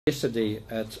Yesterday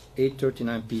at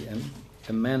 8:39 p.m.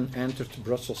 a man entered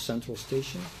Brussels Central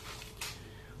Station.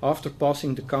 After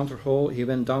passing the counter hall, he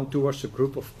went down towards a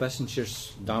group of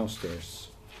passengers downstairs.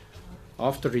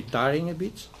 After retiring a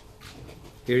bit,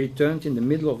 he returned in the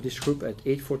middle of this group at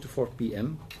 8:44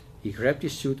 p.m. He grabbed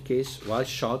his suitcase while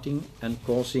shouting and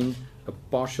causing a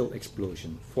partial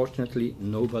explosion. Fortunately,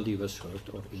 nobody was hurt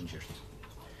or injured.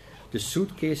 The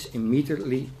suitcase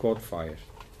immediately caught fire.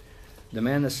 The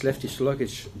man has left his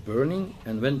luggage burning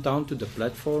and went down to the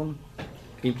platform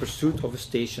in pursuit of a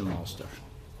station master.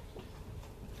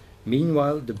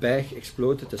 Meanwhile, the bag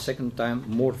exploded a second time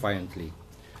more violently.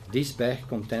 This bag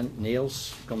contained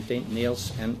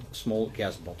nails and small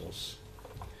gas bottles.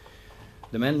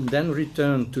 The man then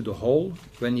returned to the hall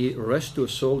when he rushed to a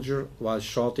soldier while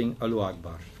shouting Allahu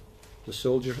Akbar. The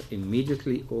soldier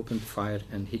immediately opened fire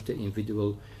and hit the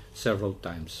individual several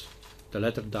times. The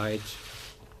latter died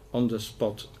on the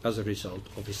spot as a result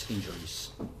of his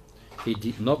injuries. He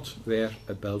did not wear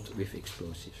a belt with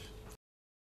explosives.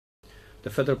 The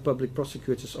Federal Public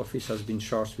Prosecutor's Office has been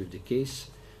charged with the case.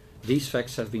 These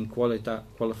facts have been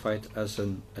qualified as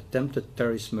an attempted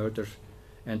terrorist murder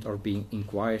and are being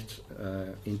inquired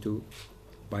into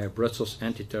by a Brussels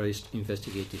anti-terrorist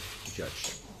investigative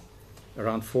judge.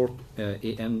 Around 4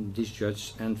 a.m. this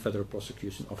judge and Federal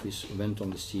Prosecution Office went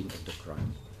on the scene of the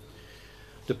crime.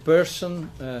 The person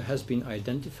has been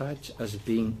identified as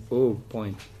being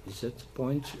O.Z.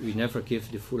 We never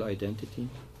give the full identity.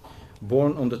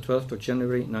 Born on the 12th of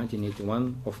January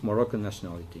 1981 of Moroccan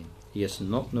nationality. He is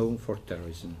not known for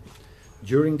terrorism.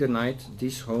 During the night,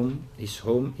 his home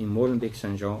in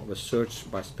Molenbeek-Saint-Jean was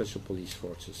searched by special police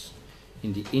forces.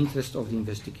 In the interest of the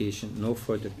investigation, no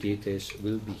further details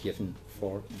will be given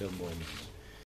for the moment.